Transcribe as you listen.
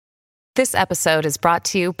This episode is brought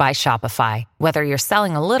to you by Shopify. Whether you're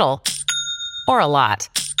selling a little or a lot,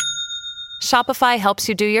 Shopify helps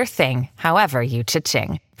you do your thing, however you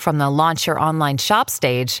cha-ching. From the launch your online shop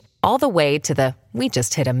stage, all the way to the we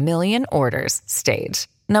just hit 1 million orders stage.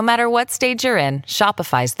 No matter what stage you're in,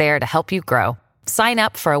 Shopify's there to help you grow. Sign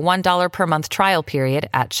up for a $1 per month trial period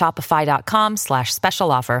at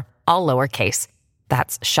shopify.com/special offer, all lowercase.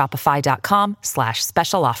 That's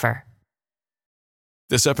shopify.com/special offer.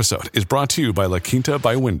 This episode is brought to you by La Quinta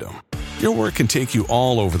by Wyndham. Your work can take you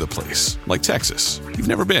all over the place, like Texas. You've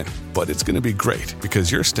never been, but it's going to be great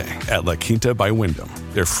because you're staying at La Quinta by Wyndham.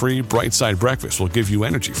 Their free Bright Side breakfast will give you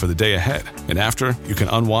energy for the day ahead. And after, you can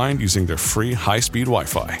unwind using their free high-speed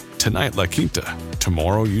Wi-Fi. Tonight, La Quinta.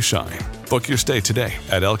 Tomorrow, you shine. Book your stay today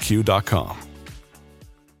at lq.com.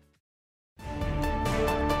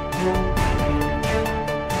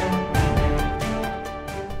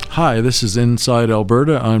 Hi, this is Inside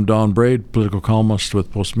Alberta. I'm Don Braid, political columnist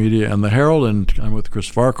with Postmedia and the Herald, and I'm with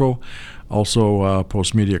Chris Farco, also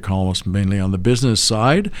Postmedia columnist mainly on the business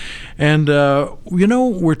side. And,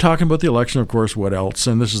 we're talking about the election, of course, what else?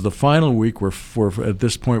 And this is the final week. We're at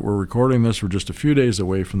this point, we're recording this. We're just a few days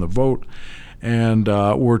away from the vote. And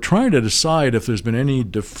we're trying to decide if there's been any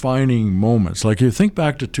defining moments. Like you think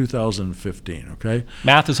back to 2015, okay?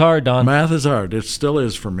 Math is hard, Don. Math is hard. It still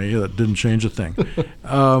is for me. That didn't change a thing.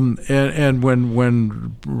 And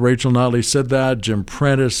when Rachel Notley said that, Jim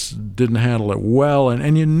Prentice didn't handle it well.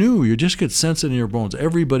 And you just get sense in your bones.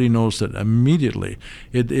 Everybody knows that immediately.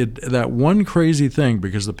 That one crazy thing,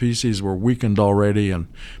 because the PCs were weakened already and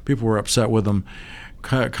people were upset with them,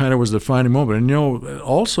 kind of was the defining moment. And,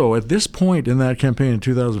 also at this point in that campaign in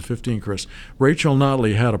 2015, Chris, Rachel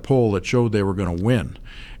Notley had a poll that showed they were going to win.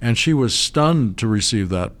 And she was stunned to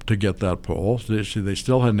get that poll. They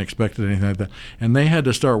still hadn't expected anything like that. And they had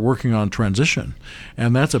to start working on transition.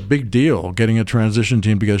 And that's a big deal, getting a transition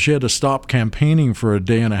team, because she had to stop campaigning for a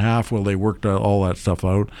day and a half while they worked all that stuff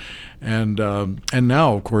out. And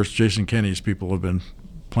now, of course, Jason Kenney's people have been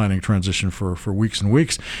planning transition for weeks and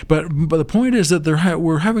weeks. But the point is that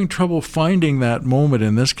we're having trouble finding that moment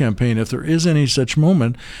in this campaign, if there is any such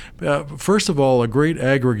moment. First of all, a great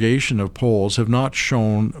aggregation of polls have not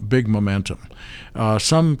shown big momentum.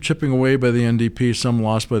 Some chipping away by the NDP, some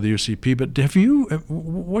lost by the UCP. But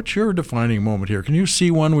what's your defining moment here? Can you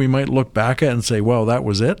see one we might look back at and say, wow, that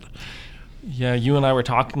was it? Yeah, you and I were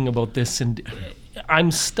talking about this, and I'm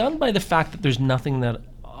stunned by the fact that there's nothing that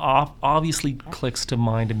obviously clicks to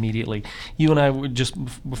mind immediately. You and I were just,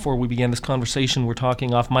 before we began this conversation, we're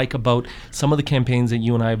talking off mic about some of the campaigns that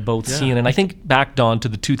you and I have both seen. And I think back, Don, to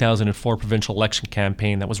the 2004 provincial election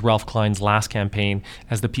campaign. That was Ralph Klein's last campaign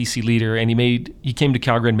as the PC leader. And he came to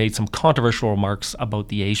Calgary and made some controversial remarks about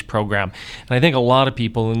the AISH program. And I think a lot of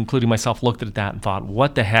people, including myself, looked at that and thought,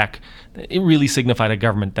 what the heck? It really signified a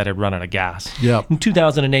government that had run out of gas. Yep. In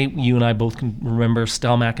 2008, you and I both can remember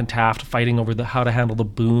Stelmach and Taft fighting over how to handle the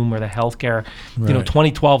boom or the healthcare. Right.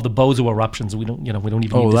 2012, the Bozo eruptions. We don't even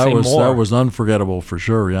need to say more. That was unforgettable for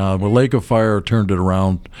sure. Yeah, the Lake of Fire turned it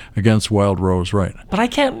around against Wild Rose, right? But I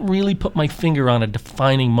can't really put my finger on a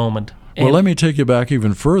defining moment. Well, let me take you back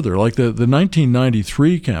even further. Like the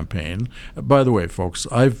 1993 campaign. By the way, folks,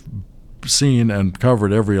 I've seen and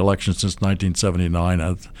covered every election since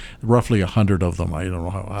 1979, roughly 100 of them. I don't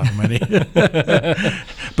know how many.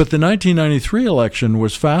 But the 1993 election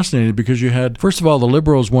was fascinating because you had, first of all, the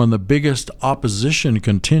Liberals won the biggest opposition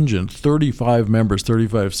contingent, 35 members,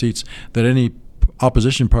 35 seats, that any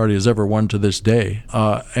opposition party has ever won to this day.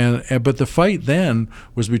 But the fight then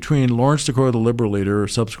was between Lawrence Decore, the Liberal leader, who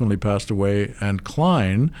subsequently passed away, and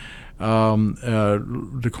Klein.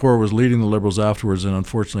 Decore was leading the Liberals afterwards and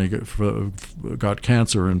unfortunately got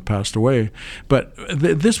cancer and passed away. But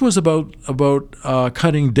this was about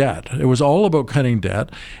cutting debt. It was all about cutting debt.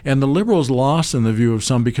 And the Liberals lost in the view of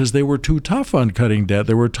some because they were too tough on cutting debt.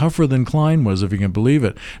 They were tougher than Klein was, if you can believe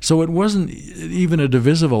it. So it wasn't even a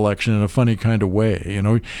divisive election in a funny kind of way.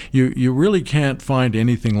 You really can't find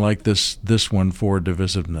anything like this one for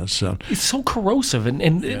divisiveness. It's so corrosive.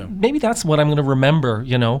 And maybe that's what I'm going to remember,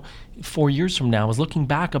 4 years from now, is looking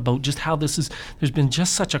back about just how there's been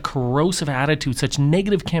just such a corrosive attitude, such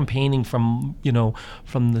negative campaigning from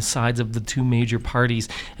the sides of the two major parties.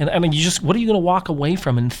 And I mean, what are you going to walk away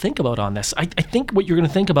from and think about on this? I think what you're going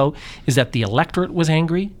to think about is that the electorate was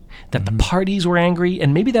angry. that the parties were angry,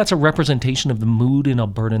 and maybe that's a representation of the mood in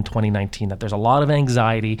Alberta in 2019, that there's a lot of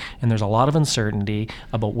anxiety and there's a lot of uncertainty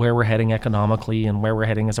about where we're heading economically and where we're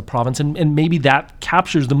heading as a province, and maybe that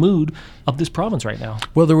captures the mood of this province right now.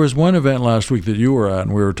 Well, there was one event last week that you were at,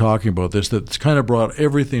 and we were talking about this, that's kind of brought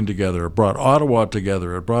everything together. It brought Ottawa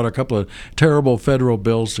together. It brought a couple of terrible federal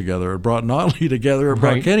bills together. It brought Notley together. It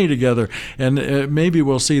brought Kenney together. And maybe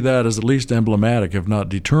we'll see that as at least emblematic, if not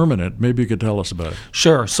determinate. Maybe you could tell us about it.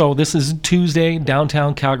 Sure. So this is Tuesday,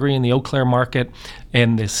 downtown Calgary in the Eau Claire Market,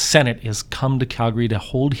 and the Senate has come to Calgary to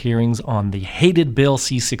hold hearings on the hated Bill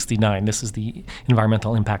C-69. This is the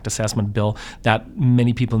Environmental Impact Assessment Bill that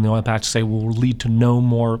many people in the oil patch say will lead to no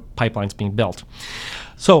more pipelines being built.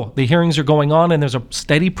 So the hearings are going on, and there's a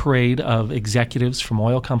steady parade of executives from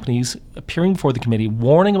oil companies appearing before the committee,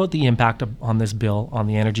 warning about the impact on this bill on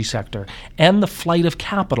the energy sector and the flight of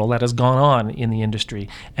capital that has gone on in the industry.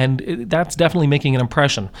 And that's definitely making an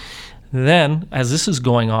impression. Then, as this is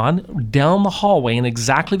going on, down the hallway in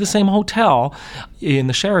exactly the same hotel in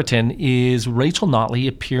the Sheraton is Rachel Notley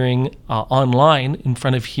appearing online in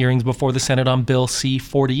front of hearings before the Senate on Bill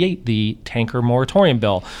C-48, the tanker moratorium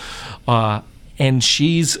bill. And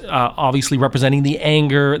she's obviously representing the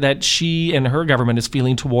anger that she and her government is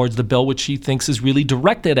feeling towards the bill, which she thinks is really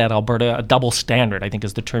directed at Alberta, a double standard, I think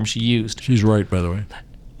is the term she used. She's right, by the way.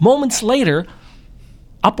 Moments later,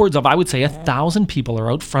 upwards of, I would say, 1,000 people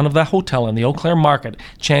are out front of that hotel in the Eau Claire Market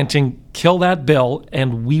chanting, "Kill that bill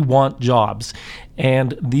and we want jobs."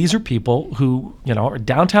 And these are people who, are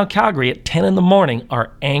downtown Calgary at 10 in the morning,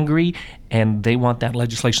 are angry, and they want that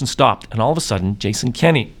legislation stopped. And all of a sudden, Jason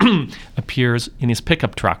Kenney appears in his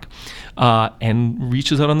pickup truck and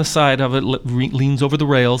reaches out on the side of it, leans over the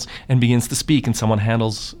rails, and begins to speak. And someone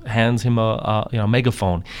hands him a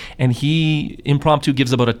megaphone. And he impromptu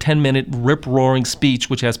gives about a 10-minute rip-roaring speech,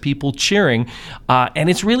 which has people cheering. And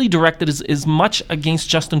it's really directed as much against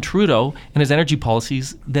Justin Trudeau and his energy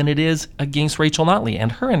policies than it is against Rachel Notley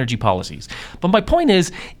and her energy policies. But my point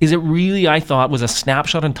is it really, I thought, was a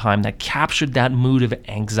snapshot in time that captured that mood of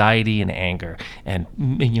anxiety and anger. And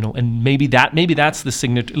maybe that's the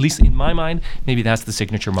signature, at least in my mind, maybe that's the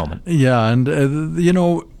signature moment. Yeah, and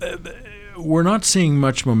we're not seeing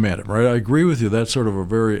much momentum, right? I agree with you. That's sort of a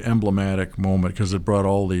very emblematic moment because it brought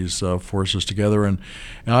all these forces together. And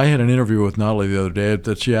I had an interview with Notley the other day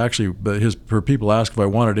that she actually, her people asked if I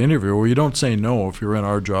wanted to interview. Well, you don't say no if you're in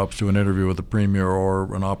our jobs to an interview with the premier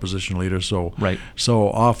or an opposition leader. So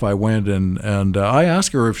off I went, and I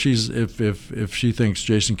asked her if she thinks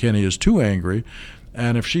Jason Kenney is too angry.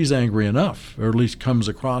 And if she's angry enough, or at least comes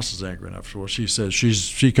across as angry enough, well, she says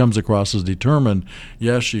she comes across as determined.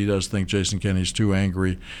 Yes, she does think Jason Kenney's too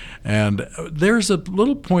angry. And there's a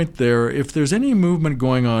little point there. If there's any movement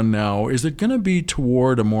going on now, is it going to be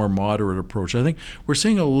toward a more moderate approach? I think we're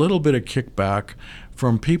seeing a little bit of kickback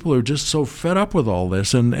from people who are just so fed up with all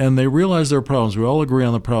this, and they realize there are problems. We all agree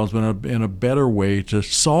on the problems, but in a better way to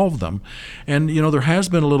solve them. And, there has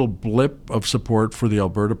been a little blip of support for the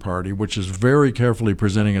Alberta Party, which is very carefully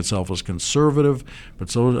presenting itself as conservative, but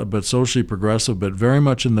socially progressive, but very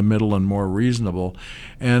much in the middle and more reasonable.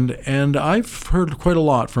 And I've heard quite a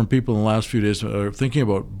lot from people in the last few days thinking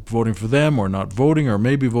about voting for them or not voting or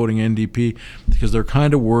maybe voting NDP because they're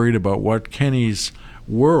kind of worried about what Kenney's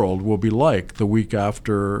world will be like the week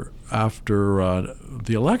after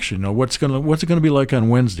the election. What's it going to be like on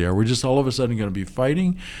Wednesday? Are we just all of a sudden going to be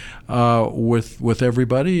fighting with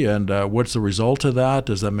everybody? And what's the result of that?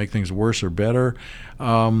 Does that make things worse or better?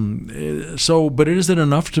 But is it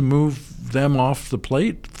enough to move them off the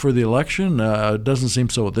plate for the election? It doesn't seem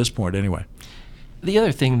so at this point, anyway. The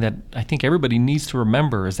other thing that I think everybody needs to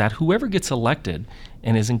remember is that whoever gets elected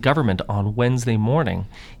and is in government on Wednesday morning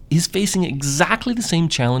is facing exactly the same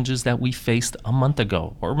challenges that we faced a month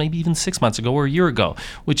ago, or maybe even 6 months ago or a year ago,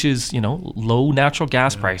 which is, low natural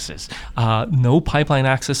gas prices, no pipeline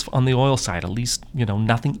access on the oil side, at least,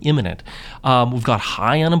 nothing imminent. We've got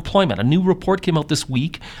high unemployment. A new report came out this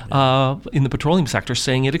week in the petroleum sector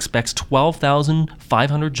saying it expects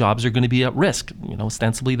 12,500 jobs are going to be at risk,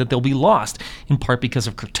 ostensibly that they'll be lost, in part because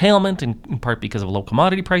of curtailment, in part because of low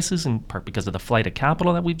commodity prices, in part because of the flight of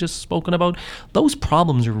capital that we've just spoken about. Those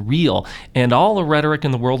problems are real, and all the rhetoric in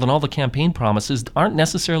the world and all the campaign promises aren't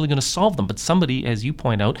necessarily going to solve them, but somebody, as you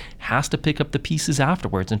point out, has to pick up the pieces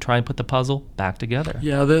afterwards and try and put the puzzle back together.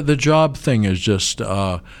 Yeah, the job thing is just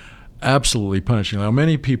absolutely punishing. Now,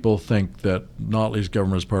 many people think that Notley's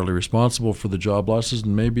government is partly responsible for the job losses,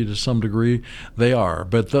 and maybe to some degree they are.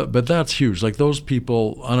 But that's huge. Like those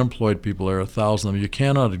people, unemployed people, there are 1,000 of them. You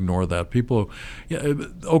cannot ignore that. People,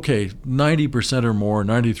 okay, 90% or more,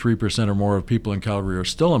 93% or more of people in Calgary are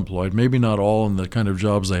still employed. Maybe not all in the kind of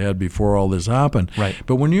jobs they had before all this happened. Right.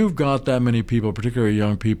 But when you've got that many people, particularly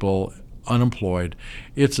young people, unemployed,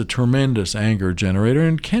 it's a tremendous anger generator.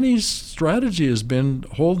 And Kenny's strategy has been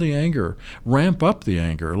hold the anger, ramp up the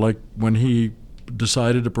anger. Like when he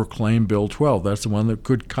decided to proclaim Bill 12, that's the one that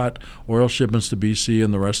could cut oil shipments to BC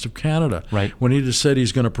and the rest of Canada. Right. When he just said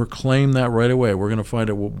he's going to proclaim that right away, we're going to find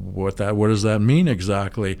out what does that mean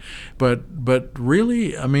exactly. But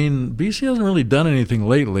really, I mean, BC hasn't really done anything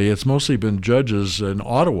lately. It's mostly been judges in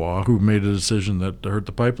Ottawa who made a decision that hurt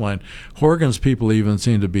the pipeline. Horgan's people even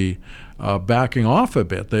seem to be backing off a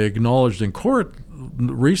bit. They acknowledged in court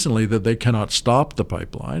recently that they cannot stop the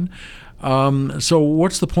pipeline. So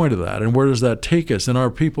what's the point of that, and where does that take us? And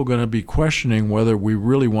are people going to be questioning whether we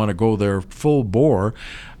really want to go there full bore?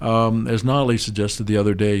 As Notley suggested the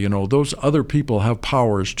other day, those other people have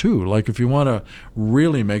powers too. Like if you want to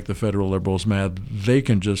really make the federal Liberals mad, they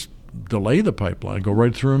can just delay the pipeline, go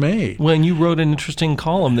right through May. Well, and you wrote an interesting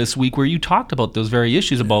column this week where you talked about those very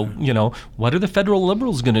issues about, what are the federal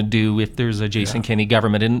Liberals going to do if there's a Jason Kenney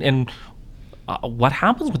government, and what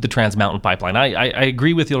happens with the Trans Mountain Pipeline? I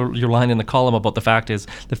agree with your line in the column about the fact is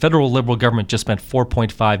the federal Liberal government just spent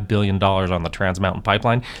 $4.5 billion on the Trans Mountain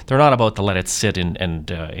Pipeline. They're not about to let it sit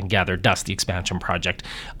and gather dust, the expansion project.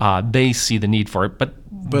 They see the need for it, but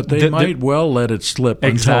they might well let it slip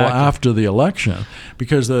until after the election,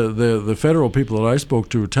 because the federal people that I spoke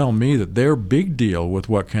to tell me that their big deal with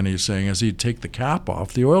what Kenny's saying is he'd take the cap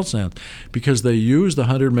off the oil sands, because they use the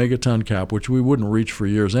 100 megaton cap, which we wouldn't reach for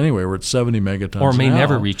years anyway. We're at 70 megatons or may now.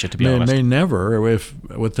 never reach it, to be honest. May never,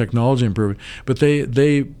 with technology improving. But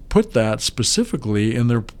they put that specifically in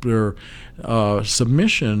their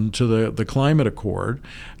submission to the climate accord.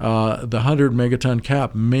 The 100 megaton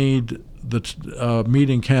cap made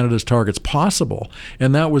meeting Canada's targets possible,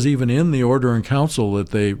 and that was even in the order in council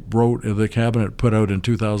that they wrote, the cabinet put out in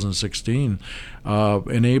 2016,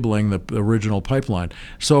 enabling the original pipeline.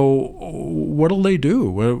 So what'll they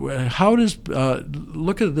do? How does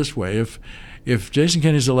look at it this way: if Jason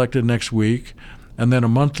Kenney's elected next week, and then a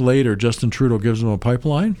month later Justin Trudeau gives him a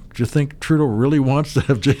pipeline, do you think Trudeau really wants to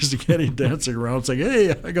have Jason Kenney dancing around saying,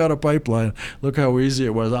 hey, I got a pipeline, look how easy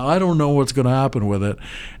it was? I don't know what's going to happen with it.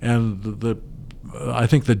 And I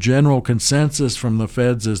think the general consensus from the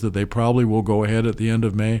feds is that they probably will go ahead at the end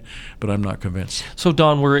of May, but I'm not convinced. So,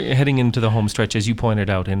 Don, we're heading into the home stretch, as you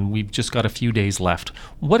pointed out, and we've just got a few days left.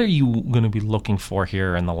 What are you going to be looking for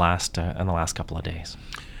here in the last couple of days?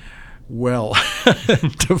 Well,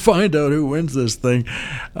 to find out who wins this thing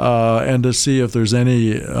and to see if there's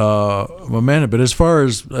any momentum. But as far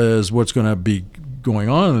as what's going to be going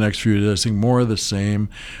on in the next few days, I think more of the same.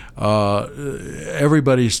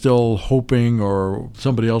 Everybody's still hoping, or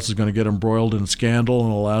somebody else is going to get embroiled in scandal in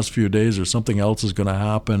the last few days, or something else is going to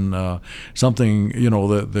happen. Something,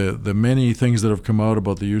 the many things that have come out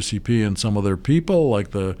about the UCP and some of their people,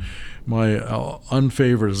 like my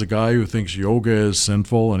unfavorite is a guy who thinks yoga is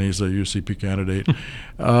sinful, and he's a UCP candidate.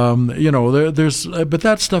 But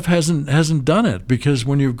that stuff hasn't done it, because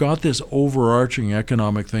when you've got this overarching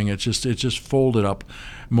economic thing, it's just folded up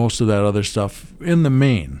most of that other stuff in the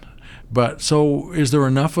main. But so is there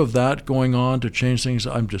enough of that going on to change things?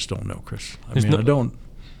 I just don't know, Chris. I don't.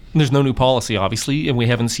 There's no new policy, obviously, and we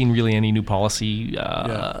haven't seen really any new policy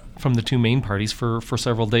from the two main parties for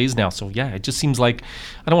several days now. So, it just seems like,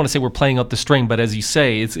 I don't want to say we're playing out the string, but as you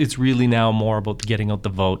say, it's really now more about getting out the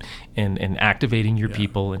vote and activating your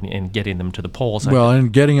people and getting them to the polls. Well,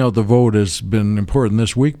 and getting out the vote has been important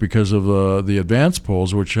this week because of the advance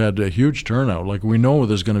polls, which had a huge turnout. Like, we know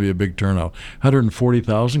there's going to be a big turnout.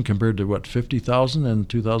 140,000 compared to, 50,000 in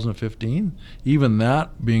 2015? Even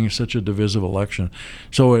that being such a divisive election.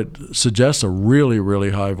 So it suggests a really, really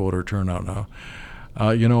high voter turnout now.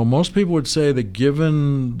 Most people would say that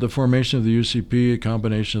given the formation of the UCP, a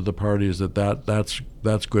combination of the parties,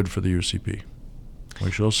 that's good for the UCP. We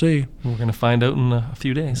shall see. We're going to find out in a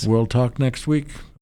few days. We'll talk next week.